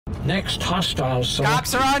Next hostile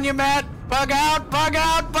Cops are on you, Matt! Bug out! Bug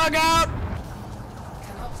out! Bug out!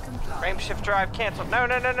 Frame shift drive canceled. No,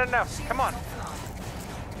 no, no, no, no. Come on.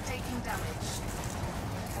 Taking damage.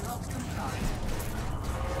 Cannot comply.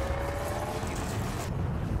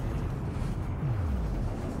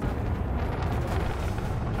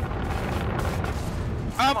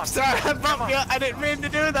 Oh, sorry, I bumped you. I didn't mean to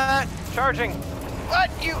do that. Charging. What?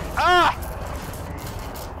 You. Ah!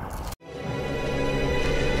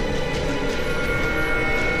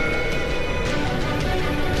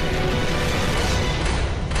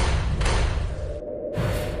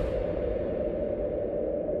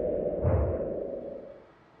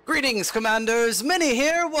 Greetings, Commanders. Minnie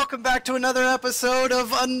here. Welcome back to another episode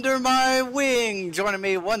of Under My Wing. Joining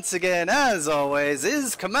me once again, as always,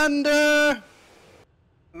 is Commander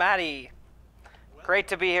Maddie. Great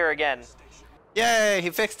to be here again. Yay,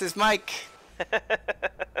 he fixed his mic.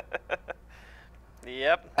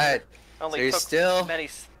 Yep. Alright, Only so you're took still...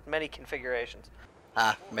 many configurations.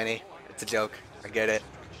 Ah, Minnie. It's a joke. I get it.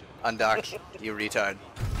 Undock, you retard.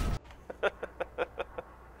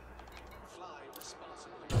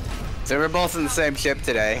 So we're both in the same ship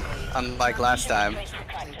today, unlike last time.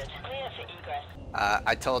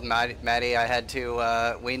 I told Maddie I had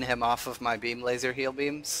to wean him off of my beam laser heal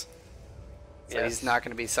beams. So Yes. he's not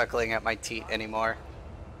going to be suckling at my teat anymore.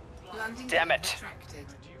 Damn it.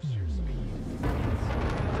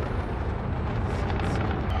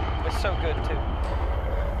 It was so good too.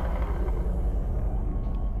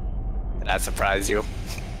 Did that surprise you?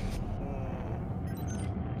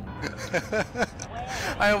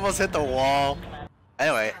 I almost hit the wall.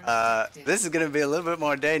 Anyway, this is going to be a little bit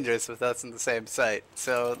more dangerous with us in the same site.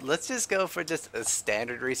 So let's just go for just a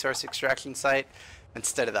standard resource extraction site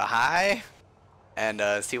instead of the high, and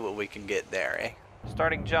see what we can get there, eh?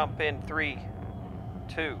 Starting jump in 3,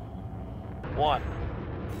 2, 1.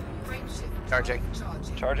 Charging.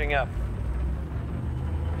 Charging up.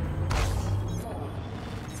 4,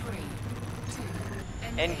 3,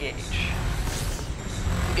 2, Engage.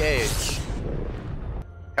 Engage.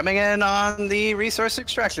 Coming in on the resource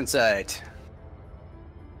extraction site.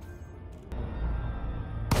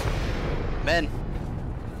 Men.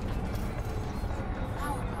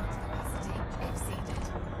 Power plant capacity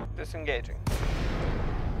exceeded. Disengaging.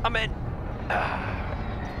 I'm in.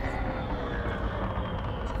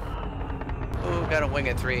 Ooh, got a wing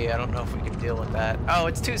at 3. I don't know if we can deal with that. Oh,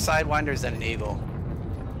 it's 2 sidewinders and an eagle.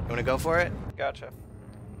 You want to go for it? Gotcha.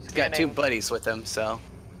 He's got 2 Scanning. buddies with him, so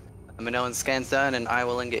let me know when scan's done and I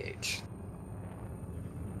will engage.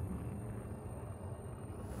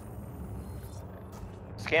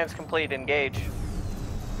 Scans complete. Engage.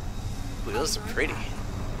 Ooh, those are pretty.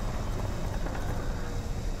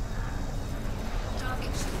 Target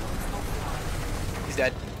shields offline. He's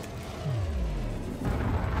dead.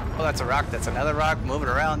 Oh, that's a rock. That's another rock. Moving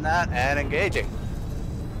around that and engaging.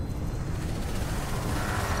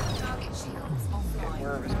 Target shields offline.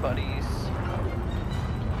 Where are his buddies?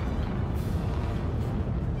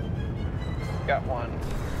 Got one.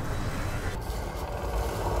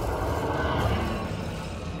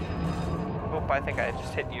 Oh, I think I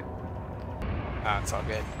just hit you. Ah, it's all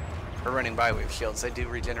good. We're running by wave shields. They do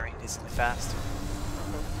regenerate decently fast.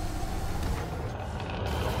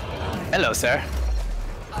 Hello, sir.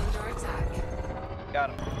 Under attack.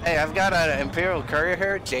 Got him. Hey, I've got an Imperial Courier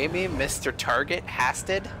here, Jamie, Mr. Target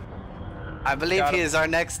Hasted. I believe Got he him. is our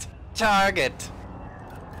next target.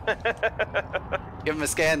 Give him a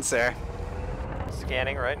scan, sir.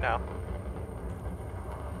 Scanning right now.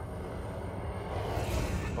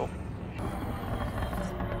 Oh.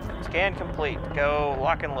 Scan complete. Go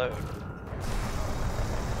lock and load.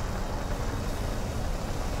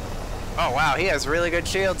 Oh, wow, he has really good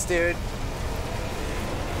shields, dude.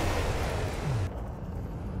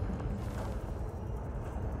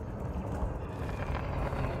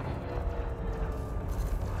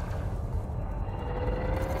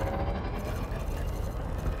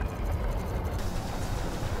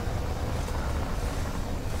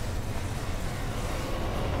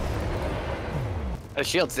 The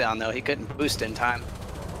shield's down, though. He couldn't boost in time.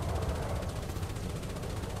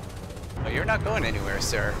 Oh, you're not going anywhere,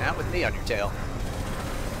 sir. Not with me on your tail.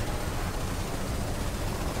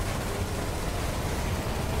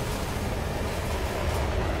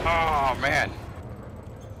 Oh, man.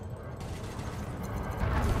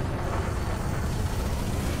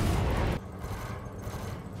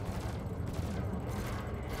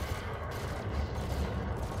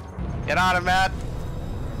 Get on him, Matt.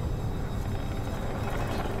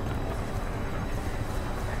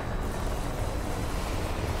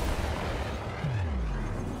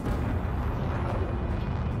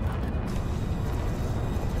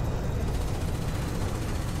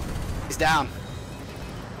 down.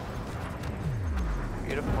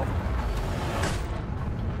 Beautiful.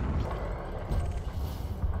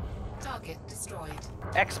 Target destroyed.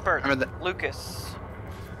 Expert. Remember Lucas.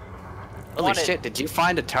 Holy Wanted. shit, did you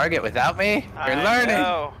find a target without me? You're I learning.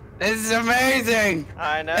 know. This is amazing.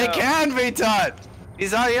 I know. It can be taught.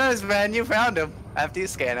 He's all yours, man. You found him after you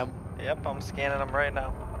scan him. Yep, I'm scanning them right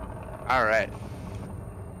now. All right.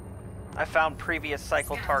 I found previous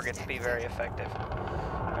cycle targets to be very effective.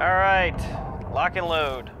 All right, lock and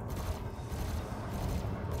load.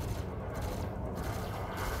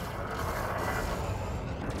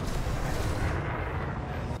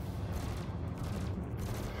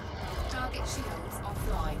 Target shields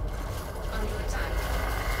offline. Under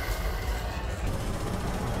attack.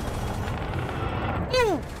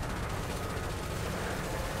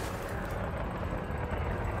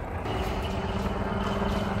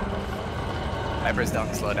 Vipers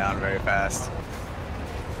don't slow down very fast.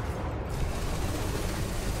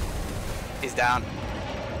 He's down.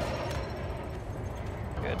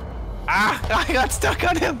 Good. Ah! I got stuck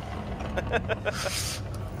on him!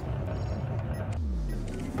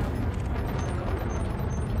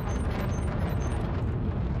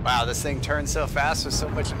 Wow, this thing turns so fast with so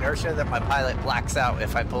much inertia that my pilot blacks out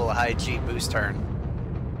if I pull a high G boost turn.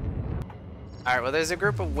 Alright, well there's a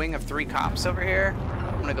group of wing of 3 cops over here.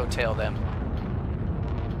 I'm gonna go tail them.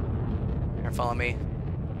 Here, follow me.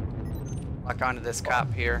 Lock onto this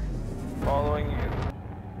cop here. Following you.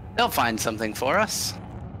 They'll find something for us.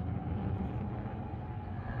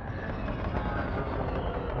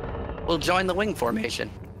 We'll join the wing formation.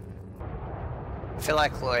 I feel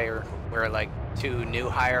like we're like 2 new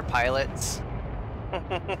hire pilots.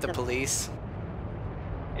 The police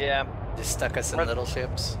Yeah, just stuck us in We're- little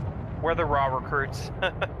ships. we're the raw recruits.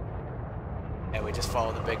 And we just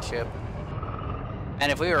follow the big ship.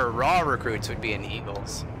 And if we were raw recruits, we'd be in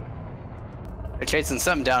Eagles. They're chasing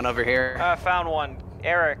something down over here. I found one.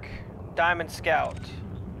 Eric, Diamond Scout.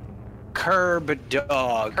 Curb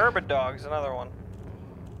Dog. Turbid Dog's another one.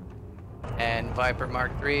 And Viper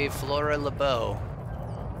Mark III, Flora LeBeau.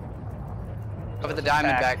 Go for the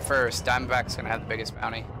Diamondback first. Diamondback's gonna have the biggest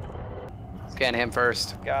bounty. Scan him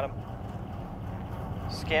first. Got him.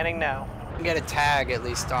 Scanning now. Get a tag at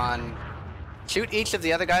least on. Shoot each of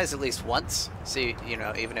the other guys at least once. See, you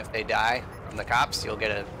know, even if they die from the cops, you'll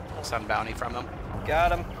get some bounty from them.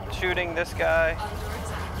 Got him. Shooting this guy. Under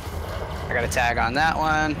attack. I got a tag on that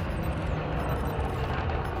one.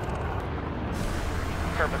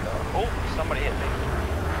 Turbid Dog. Oh, somebody hit me.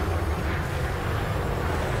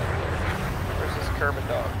 Where's this Turbid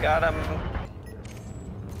Dog? Got him.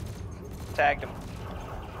 Tagged him.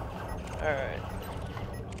 Alright.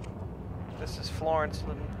 This is Florence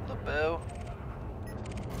LeBeau.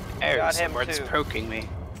 Got There's him what's too. poking me.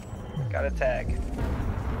 Got a tag.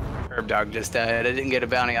 Herb Dog just died. I didn't get a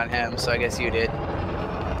bounty on him, so I guess you did.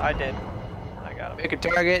 I did. I got him. Pick a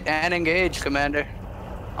target and engage, Commander.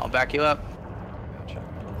 I'll back you up. Gotcha.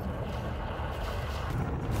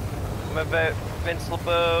 I'm about Vince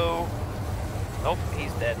LeBeau. Nope,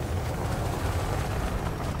 he's dead.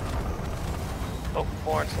 Oh,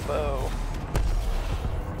 Florence LeBeau.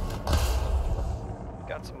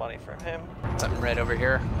 Got some money from him. Something red over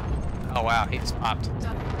here. Oh wow, he just popped.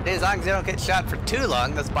 As long as they don't get shot for too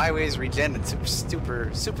long, those byways regen and super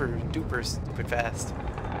duper stupid fast.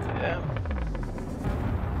 Yeah.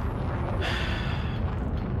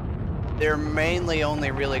 They're mainly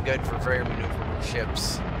only really good for very maneuverable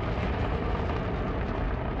ships.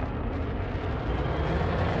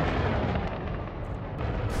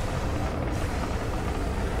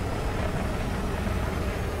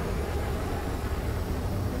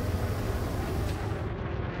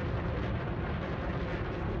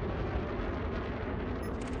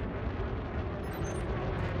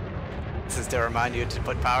 This is to remind you to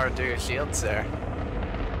put power into your shields there.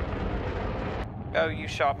 Oh, you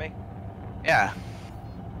shot me? Yeah.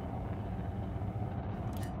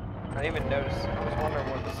 I didn't even notice. I was wondering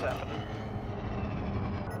what was happening.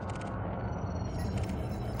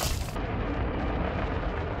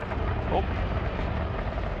 Oh,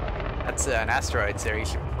 That's an asteroid, sir. You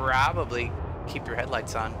should probably keep your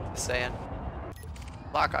headlights on. Just saying.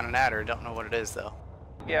 Lock on an adder. Don't know what it is though.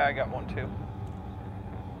 yeah, I got one too.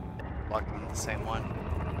 Locking on the same one.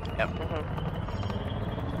 Yep.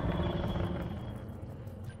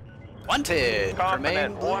 Wanted.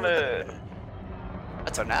 Confident, Remain wanted. blue.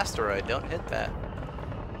 That's an asteroid. Don't hit that.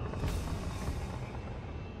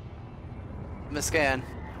 I'm gonna scan.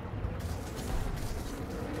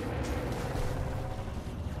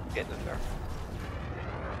 Getting in there.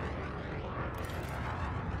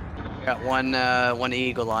 Got one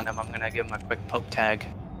eagle on him. I'm gonna give him a quick poke tag.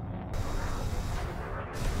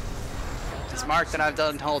 it's marked and I've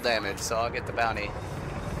done hull damage, so I'll get the bounty.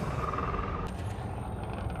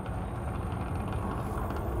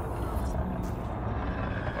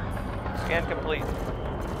 Scan complete.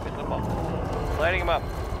 Get them up. Lighting him up.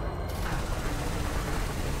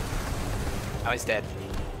 Oh, he's dead.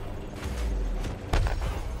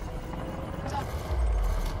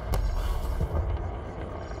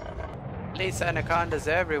 These anacondas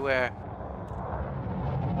everywhere.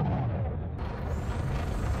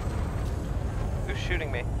 Who's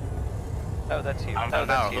shooting me? Oh, that's you. I Oh, don't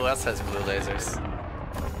know. that's you. Who else has blue lasers?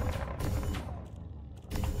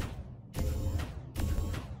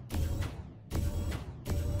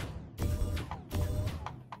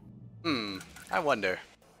 I wonder.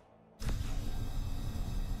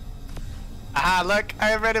 Ah, look! I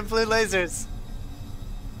have red and blue lasers!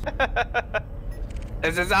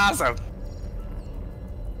 This is awesome!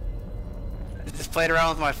 I just played around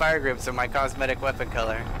with my fire groups and my cosmetic weapon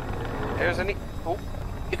color. There's an oh.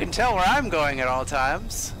 You can tell where I'm going at all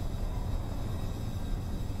times.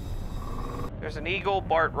 There's an Eagle,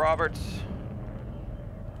 Bart Roberts.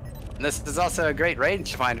 And this is also a great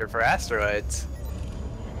rangefinder for asteroids.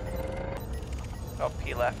 Oh,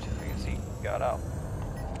 he left. I guess he got out.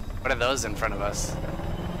 What are those in front of us?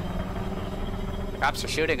 The cops are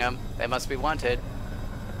shooting them. They must be wanted.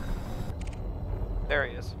 There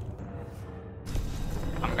he is.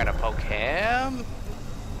 I'm gonna poke him.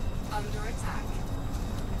 Under attack.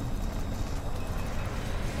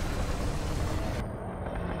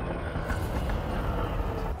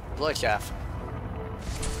 Deploy chaff.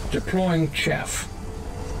 Deploying chaff.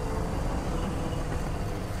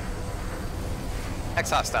 Ex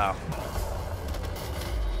hostile.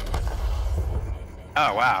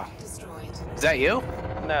 Oh wow. Destroyed. Is that you?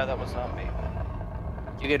 No, that was not me.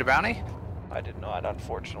 You get a bounty? I did not,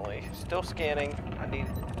 unfortunately. Still scanning. I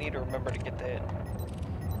need to remember to get the hit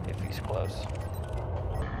if he's close.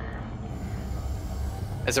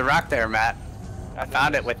 There's a rock there, Matt. I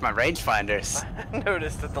found it noticed. with my rangefinders. I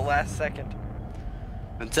noticed at the last second.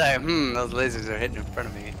 I'm telling you, those lasers are hitting in front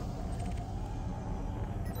of me.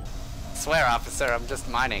 Swear, officer, I'm just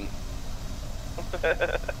mining.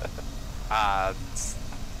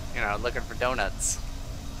 You know, looking for donuts.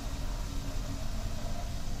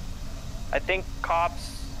 I think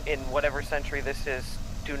cops in whatever century this is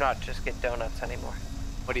do not just get donuts anymore.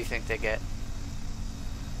 What do you think they get?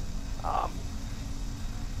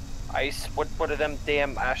 Ice. What are them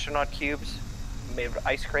damn astronaut cubes made of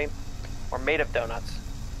ice cream or made of donuts?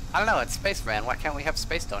 I don't know, it's Spaceman. Why can't we have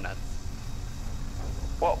space donuts?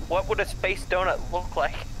 What would a space donut look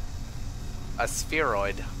like? A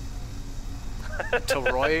spheroid.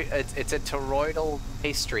 Toroid. It's a toroidal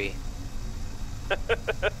pastry.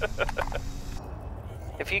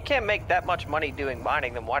 If you can't make that much money doing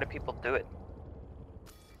mining, then why do people do it?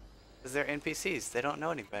 Because they're NPCs. They don't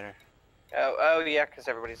know any better. Oh yeah, because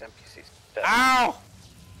everybody's NPCs. Duh. Ow!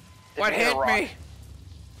 Did What you hear hit a rock? me?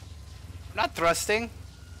 I'm not thrusting.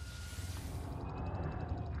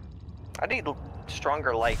 I need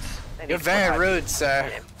stronger lights. I You're need very what I rude, need.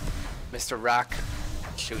 sir. Mr. Rock.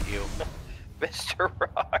 I'll shoot you. Mr.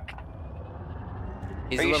 Rock.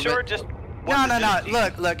 He's Are a you little sure? bit... Just No, one no, no.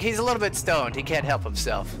 disease? Look. He's a little bit stoned. He can't help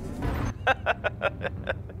himself.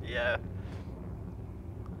 Yeah.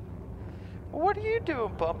 What are you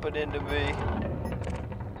doing bumping into me?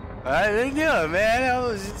 I didn't know, man. I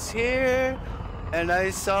was just here, and I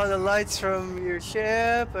saw the lights from your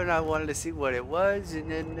ship, and I wanted to see what it was,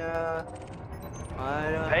 and then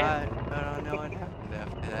I don't know what happened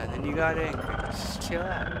after that. And then you got angry. Just chill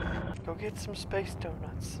out. Go get some space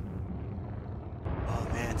donuts. Oh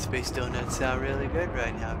man, space donuts sound really good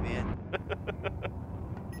right now, man.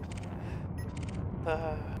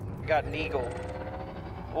 Got an eagle.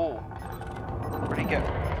 Oh, where'd he go?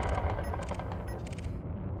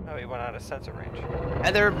 Oh, he went out of sensor range.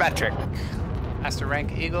 Heather Patrick, Master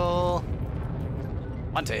Rank Eagle,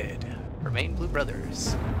 wanted for Maine Blue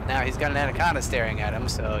Brothers. Now he's got an anaconda staring at him,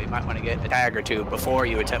 so you might want to get a tag or two before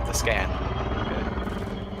you attempt the scan.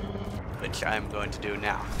 Which I'm going to do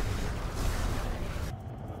now.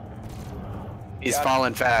 He's Got it.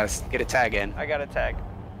 falling fast. Get a tag in. I got a tag.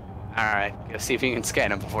 Alright, go see if you can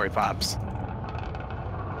scan him before he pops.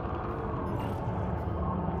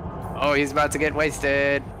 Oh, he's about to get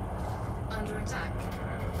wasted. Under attack.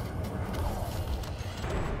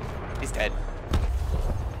 He's dead.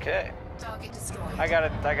 Okay. Target destroyed. I got a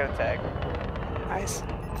tag. Nice.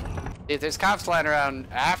 If there's cops flying around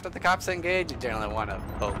after the cops engage, you generally want to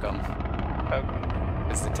poke them. Okay.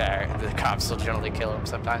 Because the cops will generally kill him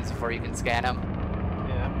sometimes before you can scan him.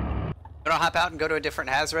 Yeah. You wanna hop out and go to a different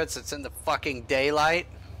hazard so it's in the fucking daylight?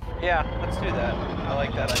 Yeah, let's do that. I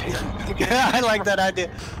like that idea. I like that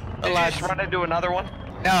idea a Did you lot. just run into another one?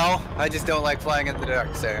 No, I just don't like flying in the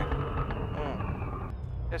dark, sir.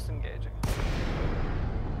 Disengaging.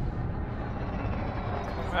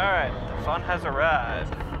 Alright, the fun has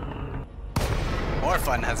arrived. More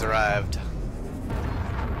fun has arrived.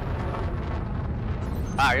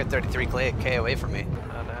 Ah, you're 33K away from me.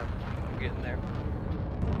 Oh no, I'm getting there.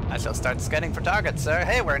 I shall start scanning for targets, sir.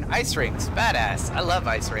 Hey, we're in ice rings. Badass. I love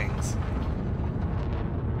ice rings.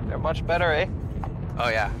 They're much better, eh? Oh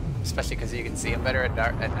yeah, especially because you can see them better at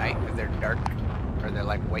night because they're dark, or they're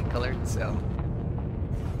like white colored. So, all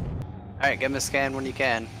right, give them a scan when you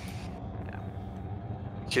can. Yeah.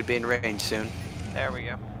 Should be in range soon. There we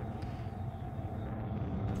go.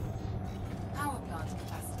 Power plant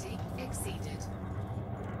capacity exceeded.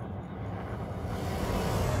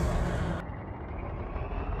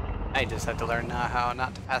 I just have to learn how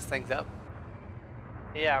not to pass things up.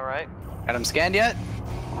 Yeah, right. Got him scanned yet?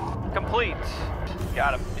 Complete.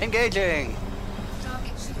 Got him. Engaging.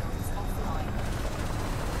 Target shields offline.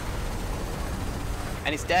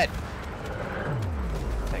 And he's dead.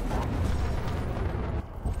 Take one.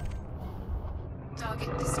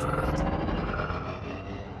 Target destroyed.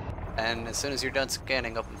 And as soon as you're done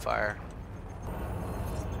scanning, open fire.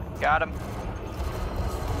 Got him.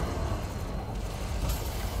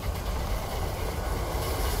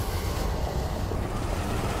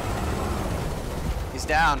 He's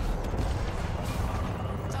down.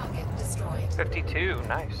 Target destroyed. 52.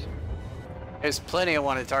 Nice. There's plenty of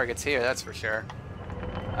wanted targets here, that's for sure.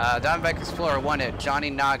 Diamondback Explorer wanted Johnny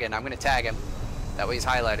Noggin. I'm gonna tag him. That way he's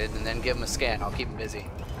highlighted, and then give him a scan. I'll keep him busy.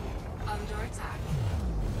 Under attack.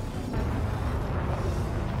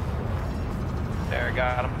 There, I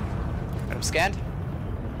got him. Got him scanned?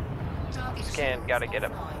 Target Scan, shields gotta get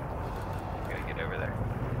him. offline. Gotta get over there.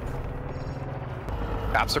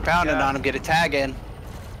 Cops are pounding Yeah. on him. Get a tag in.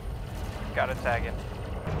 Gotta tag it.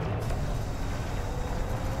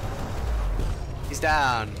 He's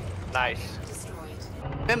down. Nice.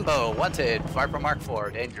 Destroyed. Bimbo wanted. Viper Mark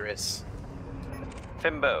IV. Dangerous.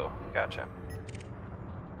 Fimbo. Gotcha.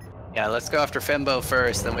 Yeah, let's go after Fimbo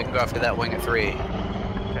first, then we can go after that wing at 3.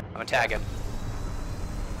 I'm gonna tag him.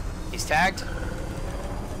 He's tagged.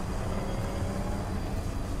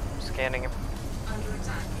 Scanning him. Under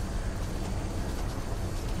attack.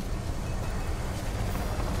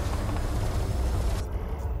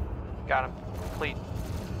 Got him. Complete.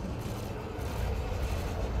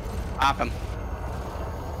 Pop him.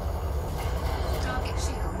 Target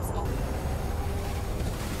shields off.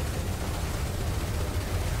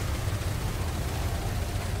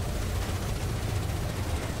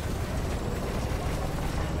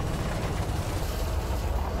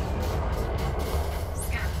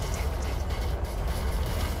 Scan detected.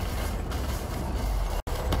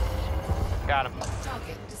 Got him.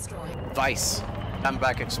 Target destroyed. Vice.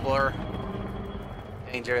 Diamondback Explorer.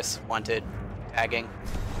 Dangerous. Wanted. Tagging.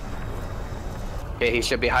 Okay, he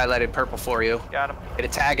should be highlighted purple for you. Got him. Get a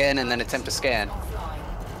tag in and then attempt to scan. Offline.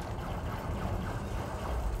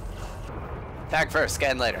 Tag first,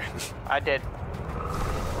 scan later. I did.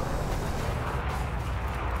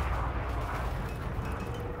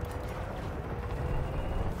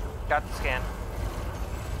 Got the scan.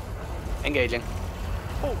 Engaging.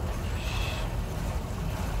 Oh.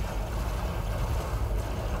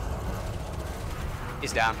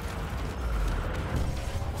 He's down.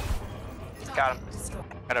 Got him. Destroyed.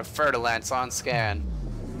 Got a Fertilance on scan.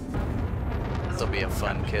 This'll be a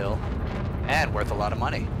fun kill. And worth a lot of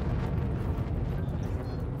money.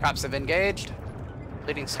 Cops have engaged.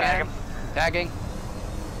 Leading scan. Tag 'em. Tagging.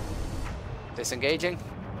 Disengaging.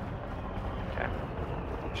 Okay.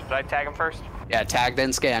 Should I tag him first? Yeah, tag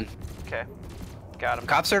then scan. Okay. Got him.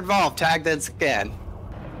 Cops are involved. Tag then scan.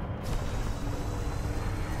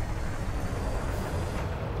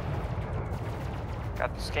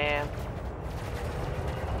 Got the scan.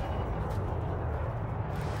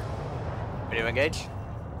 Ready to engage?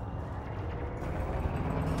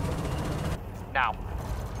 Now.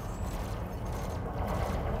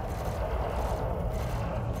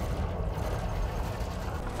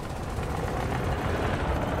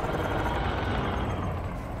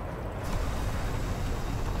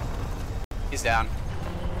 He's down.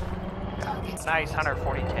 Target Nice,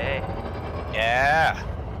 140K. Yeah.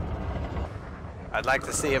 I'd like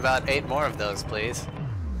to see about 8 more of those, please.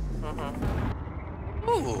 Mm-hmm.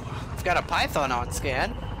 Ooh, I've got a Python on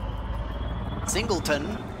scan.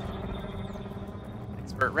 Singleton.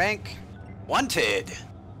 Expert rank. Wanted.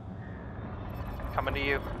 Coming to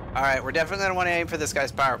you. Alright, we're definitely gonna want to aim for this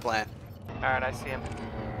guy's power plant. Alright, I see him.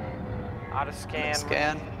 Out of scan.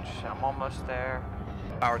 Scan. range. I'm almost there.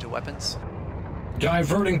 Power to weapons.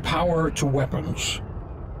 Diverting power to weapons.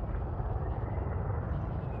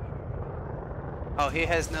 Oh, he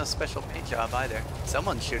has no special paint job either.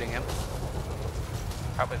 Someone's shooting him.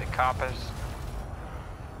 Probably the coppers.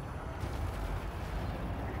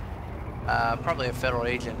 Probably a federal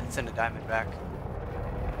agent. It's in a Diamondback.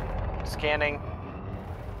 Scanning.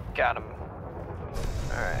 Got him.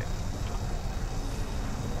 Alright.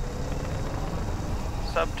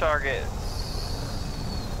 Sub-targets.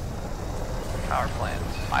 Power plant.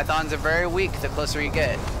 Pythons are very weak the closer you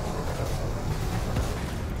get.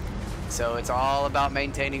 So it's all about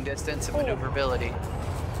maintaining distance and maneuverability.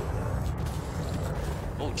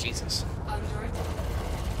 Oh, Jesus. Under attack.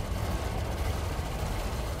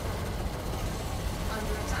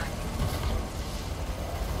 Under attack.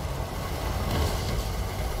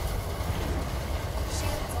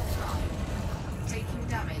 Shields offline. Taking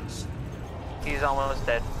damage. He's almost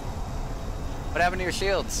dead. What happened to your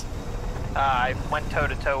shields? I went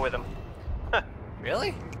toe-to-toe with him.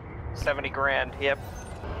 Really? 70 grand, yep.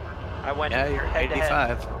 I went Yeah, you're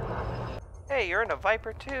head-to-head. 85. Hey, you're in a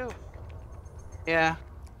Viper too. Yeah,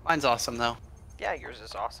 mine's awesome though. Yeah, yours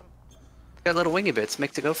is awesome. Got little wingy bits,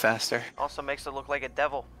 makes it go faster. Also makes it look like a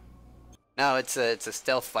devil. No, it's a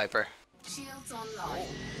stealth Viper. Shields online.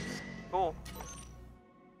 Cool.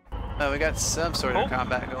 Oh, we got some sort of Oh.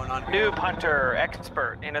 combat going on here. Noob hunter,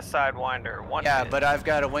 expert in a Sidewinder. One Yeah, hit. but I've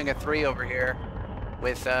got a wing of 3 over here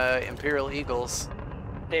with Imperial Eagles.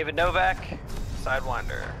 David Novak,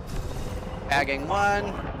 Sidewinder. Tagging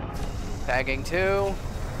 1, tagging 2.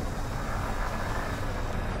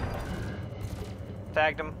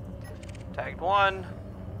 Tagged him. Tagged 1.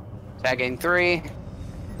 Tagging 3.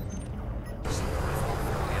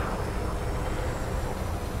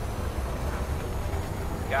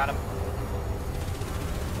 Got him.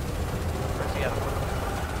 Where's the other one?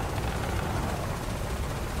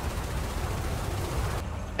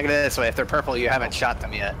 Look at it this way, if they're purple, you haven't shot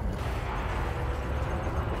them yet.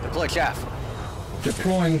 Deploy chaff.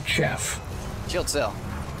 Deploying chaff. Shield cell.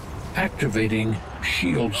 Activating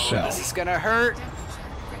shield cell. This is gonna hurt.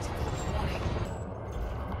 Critical warning.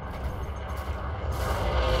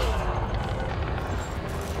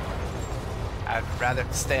 I'd rather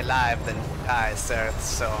stay alive than die, sir,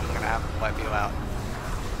 so I'm gonna have to wipe you out.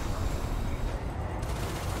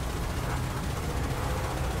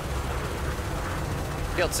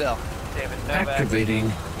 Shield cell. David Novak.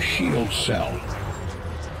 Activating shield cell.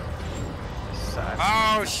 Side.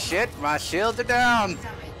 Oh shit, my shields are down.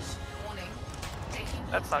 Damage. Warning. Taking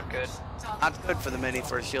That's not good. Target Not good for the mini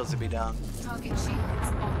for shields to be down. Target shields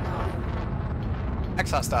online.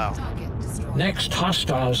 Next hostile. Target destroyed. Next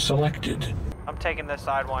hostile selected. I'm taking the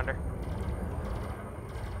Sidewinder.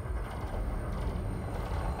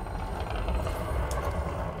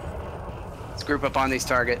 Let's group up on these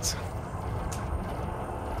targets.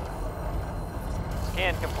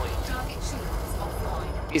 Scan complete. Target shields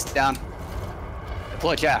offline. He's down.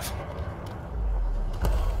 Deploy chaff.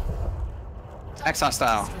 Next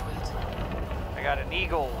hostile. Destroyed. I got an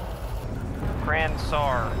Eagle. Grand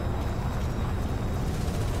Sar.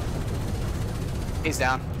 He's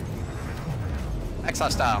down. Next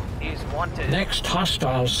hostile. He's wanted. Next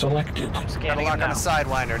hostile selected. Got a Scanning lock him on now. a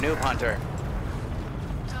Sidewinder. Noob hunter.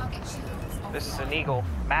 Target shields offline. This is an Eagle.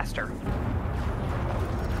 Master.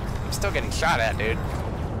 I'm still getting shot at, dude.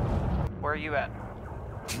 Where are you at?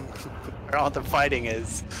 Where all the fighting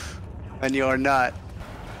is. And you're not.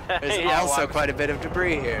 There's Yeah, also well, I'm quite a bit of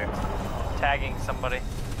debris here. tagging somebody.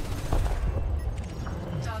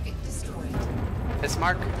 Target destroyed.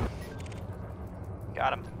 Bismarck.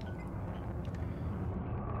 Got him.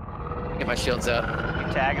 Get my shields up.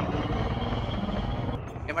 You tag him.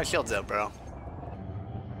 Get my shields up, bro.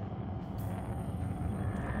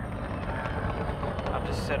 I'll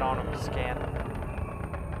just sit on him and scan.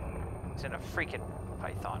 It's in a freaking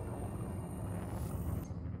Python.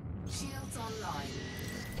 Shields online.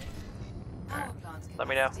 Power plant Let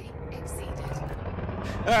me know. capacity exceeded.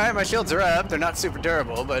 Alright, my shields are up. They're not super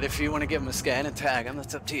durable, but if you want to give them a scan and tag them,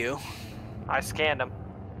 that's up to you. I scanned him.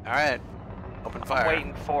 Alright. Open fire.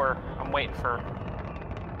 I'm waiting for,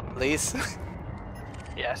 Police.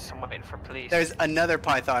 yes, I'm waiting for police. There's another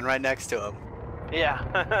Python right next to him. Yeah.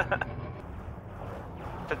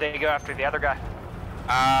 Did they go after the other guy?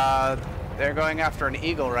 They're going after an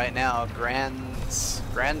eagle right now. Grand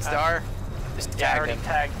Star? Just Yeah, I tagged already him.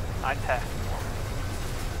 tagged. I tagged.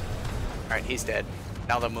 Alright, he's dead.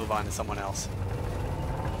 Now they'll move on to someone else.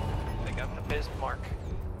 They got the Bismarck.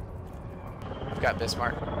 We've got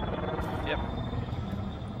Bismarck. Yep.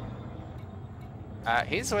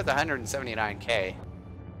 He's with 179k.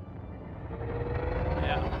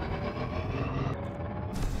 Yeah.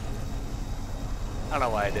 I don't know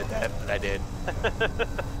why I did that, but I did.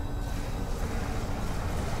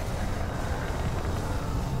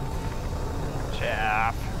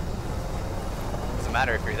 Chaff. Doesn't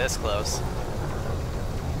matter if you're this close.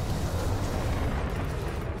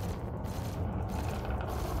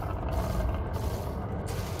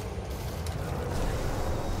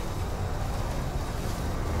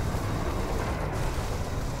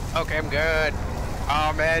 Okay, I'm good.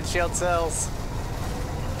 Oh man, shield cells.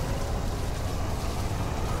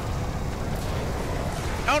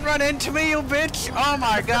 Don't run into me, you bitch! Oh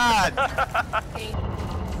my god!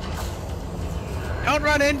 Don't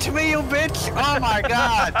run into me, you bitch! Oh my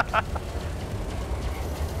god!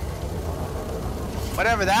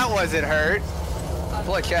 Whatever that was, it hurt.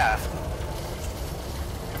 Boy, chaff.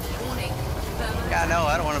 Warning. Thermal Yeah, no,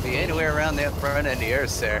 I don't want to be anywhere around the front end of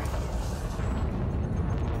yours, sir.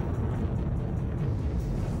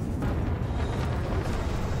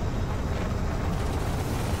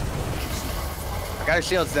 I got his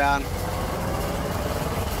shields down.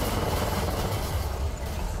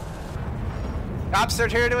 Cops are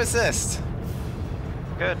here to assist.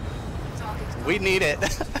 Good. target. We need it.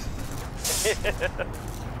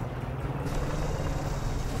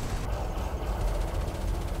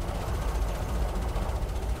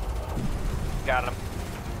 Got him.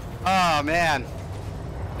 Oh man,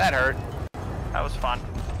 that hurt. That was fun.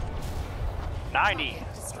 90.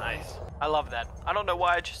 Nice. I love that. I don't know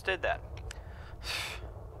why I just did that.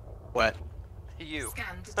 What? You.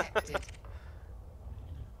 Scan detected.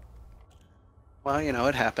 Well, you know,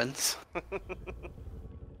 it happens.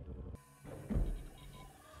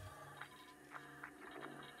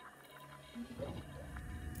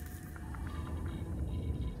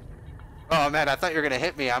 Oh man, I thought you were gonna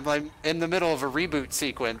hit me. I'm like in the middle of a reboot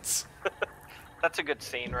sequence. That's a good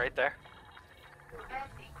scene right there. Repair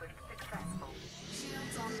sequence successful.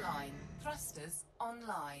 Shields online. Thrusters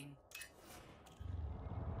online.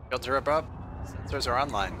 Shields are up. Sensors are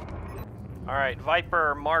online. All right,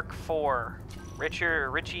 Viper Mark IV.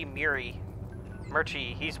 Richie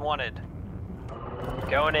Murchie, he's wanted.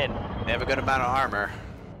 Going in. They have a good amount of armor.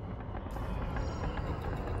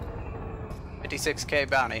 56k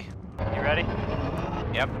bounty. You ready?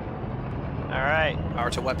 Yep. All right. Power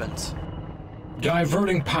to weapons.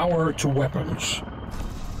 Diverting power to weapons.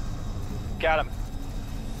 Got him.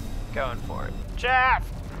 Going for it. Chaff!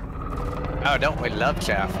 Oh, don't we love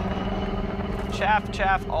chaff?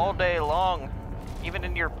 Chaff all day long. Even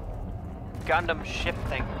in your Gundam ship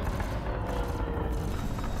thing.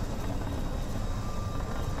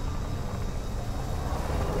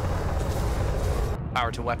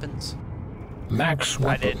 Power to weapons. Max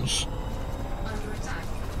I did. weapons. Under attack.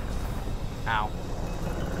 Ow.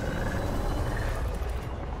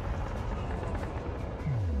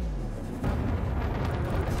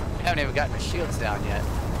 I haven't even gotten the shields down yet.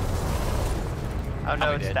 Oh no,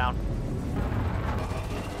 Probably it's did. down.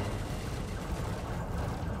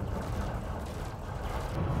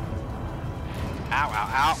 Ow, ow,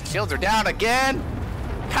 ow. Shields are down again?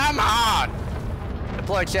 Come on!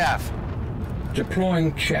 Deploy chaff.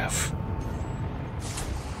 Deploying chaff.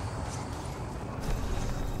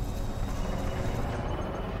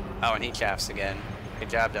 Oh, and he chaffs again. Good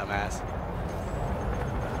job, dumbass.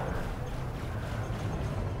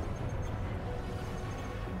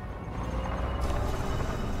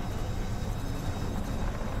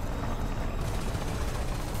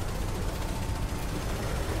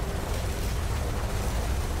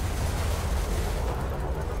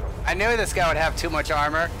 I knew this guy would have too much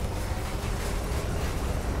armor.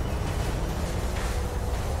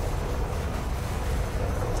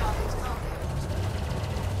 Target cargo.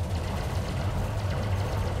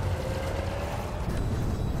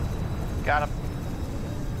 Got him.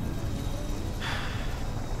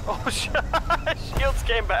 Oh, shields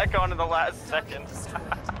came back on in the last second.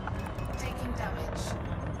 Target destroyed. Taking damage.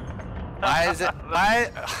 Why is it? Why?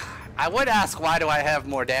 I would ask why do I have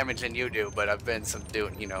more damage than you do, but I've been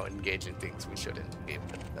doing, you know, engaging things we shouldn't be,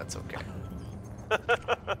 but that's okay.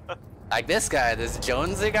 Like this guy, this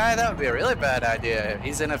Jonesy guy, that would be a really bad idea.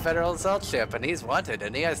 He's in a Federal assault ship and he's wanted,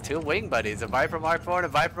 and he has two wing buddies, a Viper Mark IV and a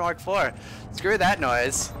Viper Mark IV. Screw that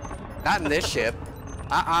noise. Not in this ship.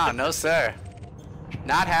 No sir.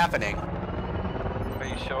 Not happening. Are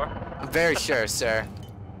you sure? I'm very sure, sir.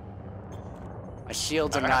 My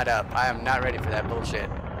shields are not up. I am not ready for that bullshit.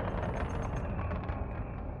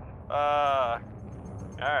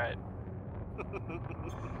 Alright.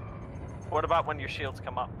 What about when your shields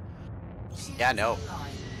come up? Shields Yeah, no.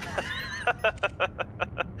 online.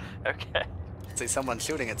 Okay. See someone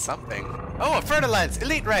shooting at something. Oh, a Fertilence!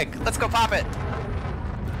 Elite rank! Let's go pop it!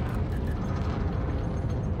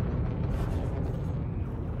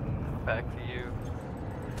 back to you.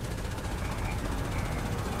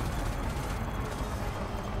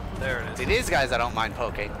 There it See, is. these guys I don't mind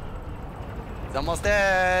poking. He's almost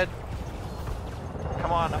dead.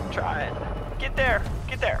 Come on, I'm trying. Get there.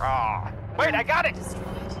 Get there. Aw. Wait, I got it.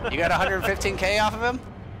 You got 115k off of him?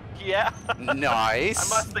 Yeah.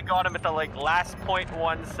 Nice. I must have got him at the like last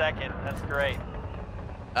 0.1 second. That's great.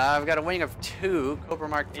 I've got a wing of 2, Cobra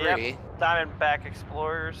Mark III. Yep. Diamondback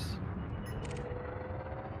Explorers.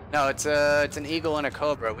 No, it's an Eagle and a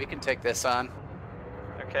Cobra. We can take this on.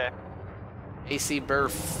 Okay. AC Burr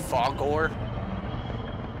Fogor.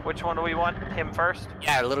 Which one do we want? Him first?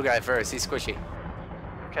 Yeah, the little guy first. He's squishy.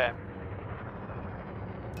 Okay.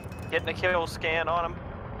 Getting a kill scan on him.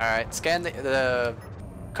 Alright, scan the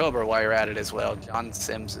Cobra while you're at it as well. John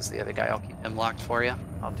Sims is the other guy. I'll keep him locked for you.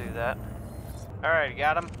 I'll do that. Alright,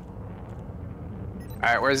 got him.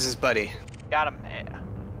 Alright, where's his buddy? Got him. Yeah.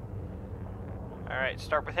 Alright,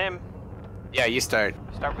 start with him. Yeah, you start.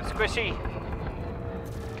 Start with Squishy.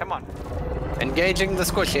 Come on. Engaging the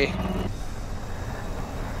squishy.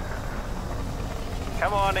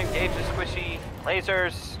 Come on, engage the Squishy.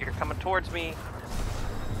 Lasers, you're coming towards me.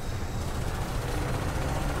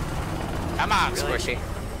 Come on, Really? squishy.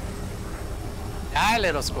 Die,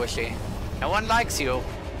 little squishy. No one likes you.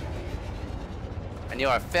 And you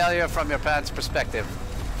are a failure from your parents' perspective.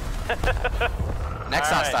 Next All right,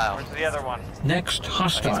 hostile. where's the other one? Next He's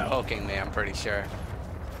hostile. poking me, I'm pretty sure.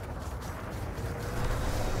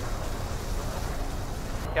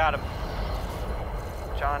 Got him.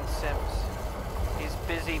 John Sims. He's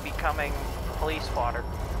busy becoming police fodder.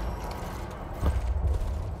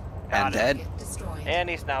 And Got him. dead. Get destroyed. And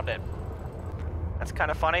he's now dead. That's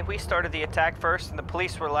kind of funny. We started the attack first, and the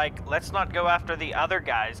police were like, let's not go after the other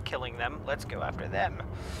guys killing them. Let's go after them.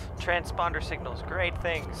 Transponder signals, great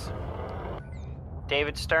things.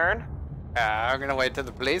 David Stern. I'm gonna wait till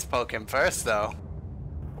the police poke him first, though.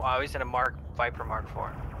 Wow, he's in a Viper Mark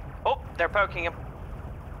IV. Oh, they're poking him.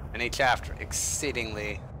 And he chaffed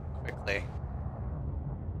exceedingly quickly.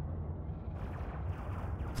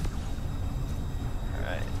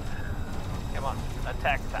 Alright. Come on,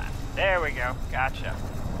 attack time. There we go, gotcha.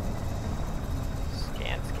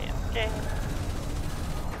 Scan, scan, scan.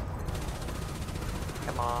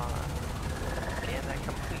 Come on. Scan that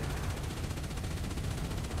complete.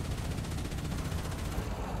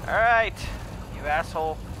 Alright, you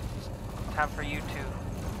asshole. Time for you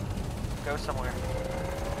to go somewhere.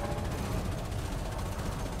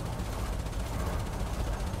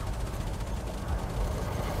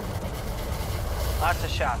 Lots of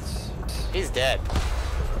shots. He's dead.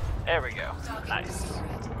 There we go. Target Nice. destroyed.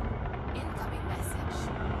 Incoming message.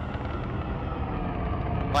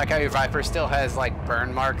 Like how your Viper still has like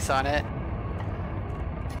burn marks on it.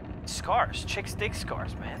 Scars. Chicks dig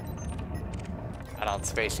scars, man. Not on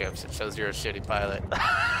spaceships. It shows you're a shitty pilot.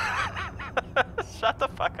 Shut the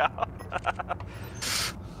fuck up.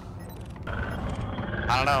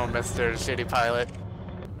 I don't know, Mr. Shitty Pilot.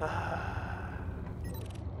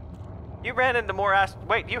 You ran into more ass.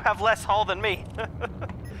 Wait, you have less hull than me.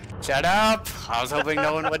 Shut up! I was hoping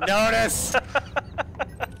no one would notice. Do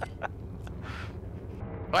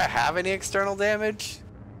I have any external damage?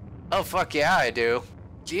 Oh fuck yeah, I do.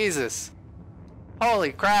 Jesus.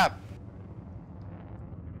 Holy crap.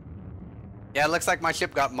 Yeah, it looks like my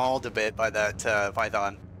ship got mauled a bit by that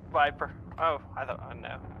Python. Viper. Oh, I thought. Oh,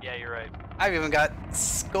 no. Yeah, you're right. I've even got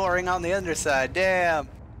scoring on the underside. Damn.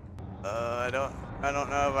 I don't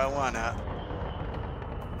know if I wanna.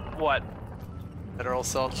 What? Federal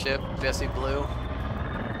assault ship, Jesse Blue.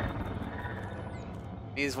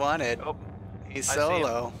 He's wanted. Oh, He's I see him.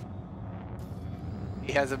 solo.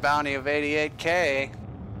 He has a bounty of 88k.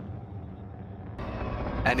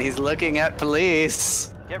 And he's looking at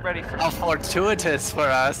police. get ready for. How fortuitous for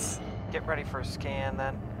us. Get ready for a scan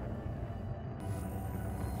then.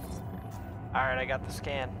 All right, I got the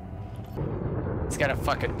scan. He's got a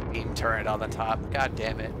fucking beam turret on the top. God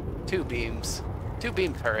damn it. 2 beams. 2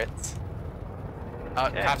 beam turrets. Oh,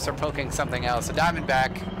 Okay. cops are poking something else. A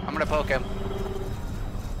Diamondback. I'm gonna poke him.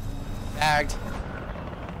 Bagged.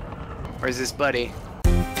 Where's his buddy?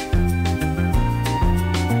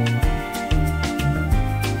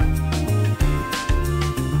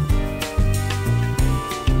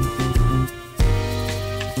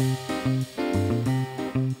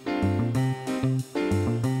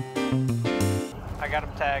 I got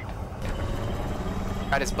him tagged.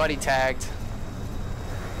 Got his buddy tagged.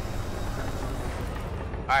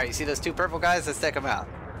 Alright, you see those 2 purple guys? Let's take them out.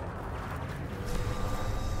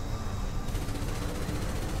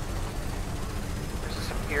 There's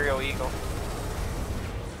this Imperial Eagle.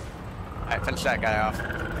 Alright, finish that guy off.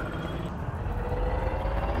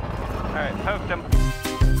 Alright, poked him.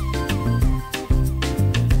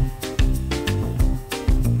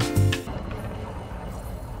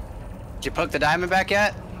 Did you poke the Diamondback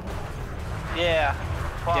yet? Yeah.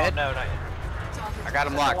 Well, Dead? no, not yet. I got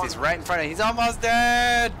him locked. He's right in front of you. He's almost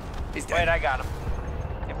dead. He's dead. Wait, I got him.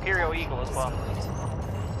 Imperial Eagle as well.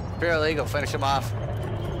 Imperial Eagle, finish him off.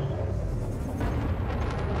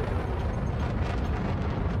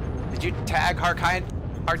 Did you tag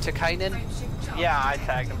Hartikainen? Yeah, I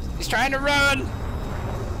tagged him. He's trying to run!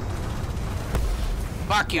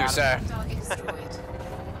 Fuck you, Got sir. him. Target destroyed.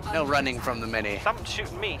 No running from the mini. Something's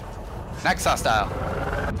shooting me. Next hostile.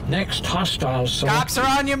 Next hostile Cops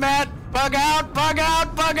are on you, Matt! Bug out! Bug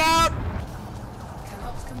out! Bug out!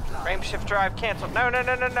 Cannot comply. Frame shift drive canceled. No, no,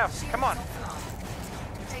 no, no, no. Come on.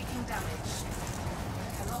 Taking damage.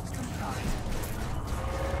 Cannot comply.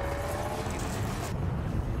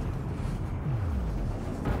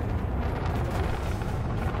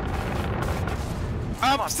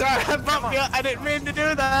 I'm sorry, I bumped you. I didn't mean to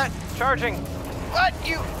do that. Charging. What?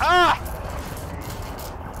 You. Ah!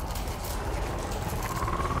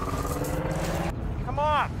 Come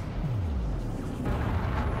on.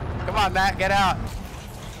 Come on, Matt, get out.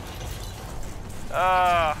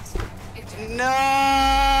 No!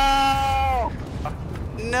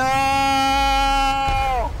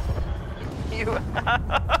 No! You.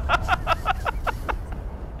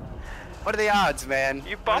 What are the odds, man?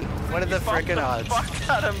 You bumped. What are the you bumped freaking odds? Fuck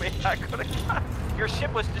out of me. I could have. Your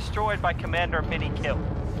ship was destroyed by Commander Mini Kill.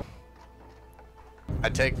 I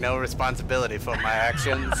take no responsibility for my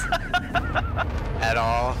actions at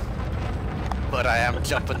all, but I am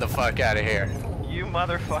jumping the fuck out of here. You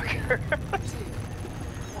motherfucker. 2,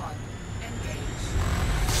 1.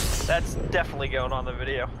 Engage. That's definitely going on the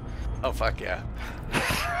video. Oh fuck yeah.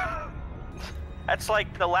 That's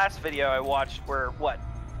like the last video I watched where what?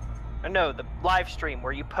 No, the live stream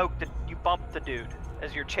where you bumped the dude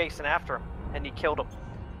as you're chasing after him and you killed him.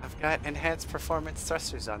 I've got enhanced performance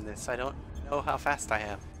thrusters on this. I don't know how fast I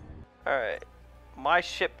am. Alright. My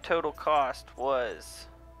ship total cost was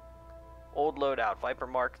old loadout, Viper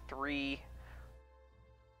Mark III,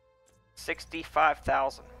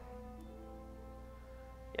 65,000.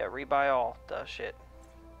 Yeah, rebuy all, duh shit.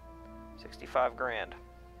 65 grand.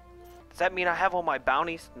 Does that mean I have all my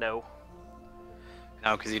bounties? No.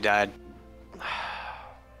 No, because you died.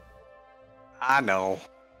 I know.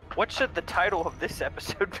 What should the title of this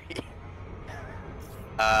episode be?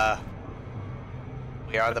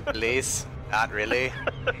 We are the police. Not really.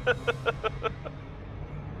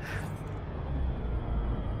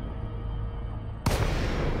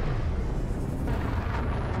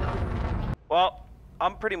 Well,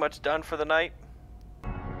 I'm pretty much done for the night.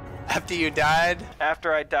 After you died?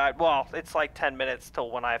 After I died, well, it's like 10 minutes till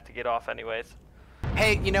when I have to get off anyways.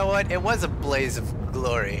 Hey, you know what? It was a blaze of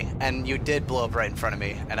glory, and you did blow up right in front of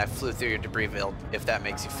me, and I flew through your debris field, if that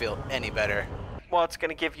makes you feel any better. Well, it's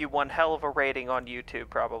gonna give you one hell of a rating on YouTube,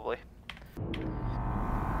 probably.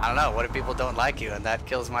 I don't know, what if people don't like you, and that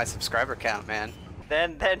kills my subscriber count, man?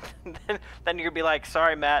 Then you're gonna be like,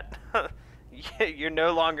 sorry, Matt, you're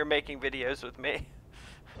no longer making videos with me.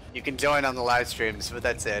 You can join on the live streams, but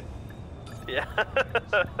that's it. Yeah.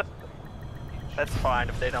 That's fine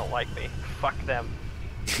if they don't like me. Fuck them.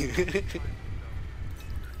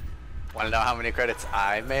 Want to know how many credits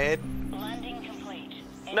I made?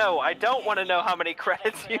 No, I don't want to know how many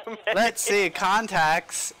credits you made. Let's see,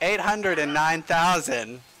 contacts,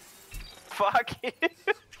 809,000. Fuck you.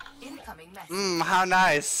 Incoming message. How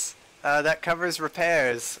nice. That covers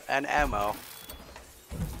repairs and ammo.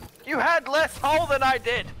 You had less hull than I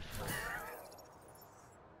did.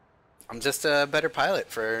 I'm just a better pilot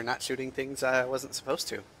for not shooting things I wasn't supposed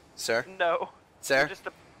to, sir. No. Sir? You're just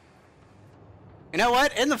a... You know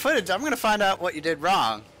what? In the footage, I'm gonna find out what you did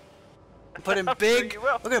wrong. Put in I'm big. sure you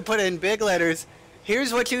will. We're gonna put in big letters.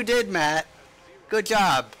 Here's what you did, Matt. Good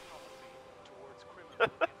job.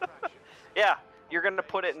 Yeah, you're gonna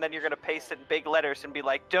put it and then you're gonna paste it in big letters and be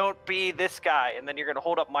like, "Don't be this guy," and then you're gonna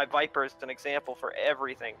hold up my Viper as an example for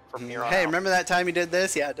everything from here on Hey, out. remember that time you did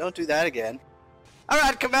this? Yeah, don't do that again. All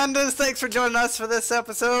right, Commanders, thanks for joining us for this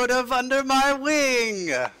episode of Under My Wing.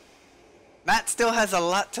 Matt still has a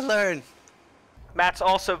lot to learn. Matt's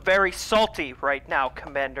also very salty right now,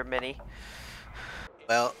 Commander Mini.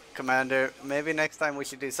 Well, Commander, maybe next time we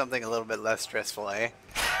should do something a little bit less stressful, eh?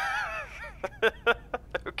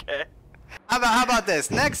 Okay. How about this?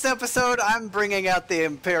 Next episode, I'm bringing out the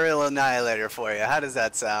Imperial Annihilator for you. How does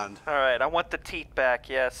that sound? All right, I want the teat back.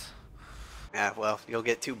 Yes. Yeah, well, you'll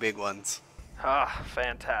get 2 big ones. Ah,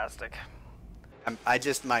 fantastic. I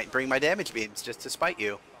just might bring my damage beams just to spite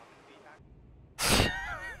you.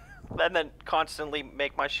 And then constantly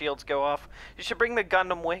make my shields go off. You should bring the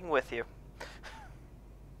Gundam Wing with you.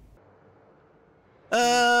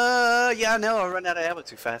 Yeah, no, I'll run out of ammo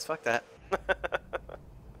too fast. Fuck that.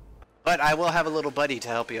 But I will have a little buddy to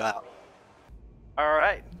help you out. All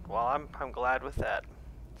right. Well, I'm glad with that.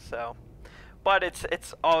 So, but it's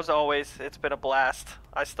as always, it's been a blast.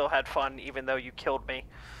 I still had fun, even though you killed me.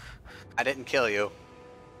 I didn't kill you.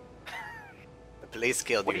 The police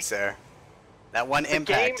killed What you, do you- sir. That one The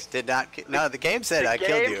impact game- did not. No, the game said I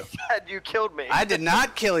killed you. Said you killed me. I did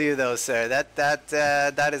not kill you, though, sir.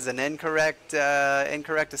 That is an incorrect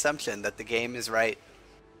assumption. That the game is right.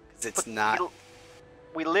 'Cause it's not.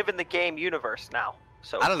 We live in the game universe now.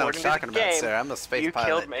 So I don't know what according you're to talking the about, game, sir. I'm a space you pilot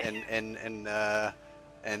killed me.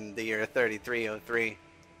 in the year 3303.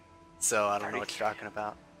 So I don't know what you're talking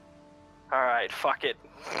about. All right, fuck it.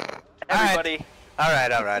 right. Everybody, All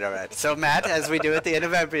right. So Matt, as we do at the end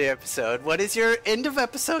of every episode, what is your end of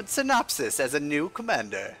episode synopsis as a new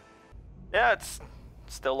commander? yeah, it's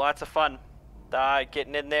still lots of fun.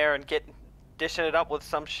 Getting in there and dishing it up with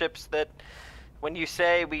some ships that, when you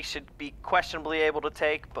say we should be questionably able to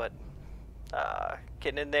take, but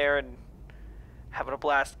getting in there and having a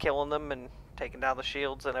blast killing them and taking down the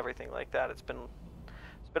shields and everything like that. It's been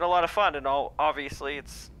a lot of fun, and obviously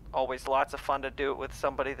it's always lots of fun to do it with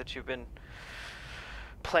somebody that you've been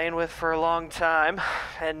playing with for a long time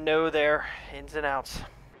and know their ins and outs.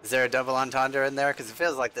 Is there a double entendre in there? Because it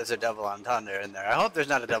feels like there's a double entendre in there. I hope there's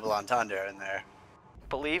not a double entendre in there.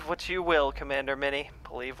 Believe what you will, Commander Mini.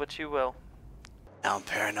 Believe what you will. Now I'm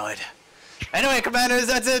paranoid. Anyway, Commanders,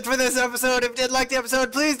 that's it for this episode. If you did like the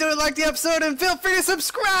episode, please do like the episode and feel free to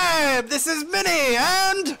subscribe. This is Minnie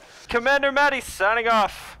and... Commander Matty signing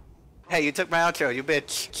off. Hey, you took my outro, you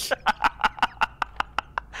bitch.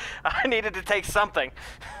 I needed to take something.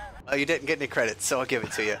 Oh, you didn't get any credits, so I'll give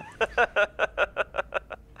it to you.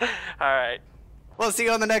 Alright. We'll see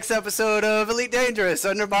you on the next episode of Elite Dangerous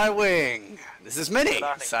Under My Wing. This is Minnie, Good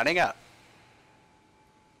evening. signing out.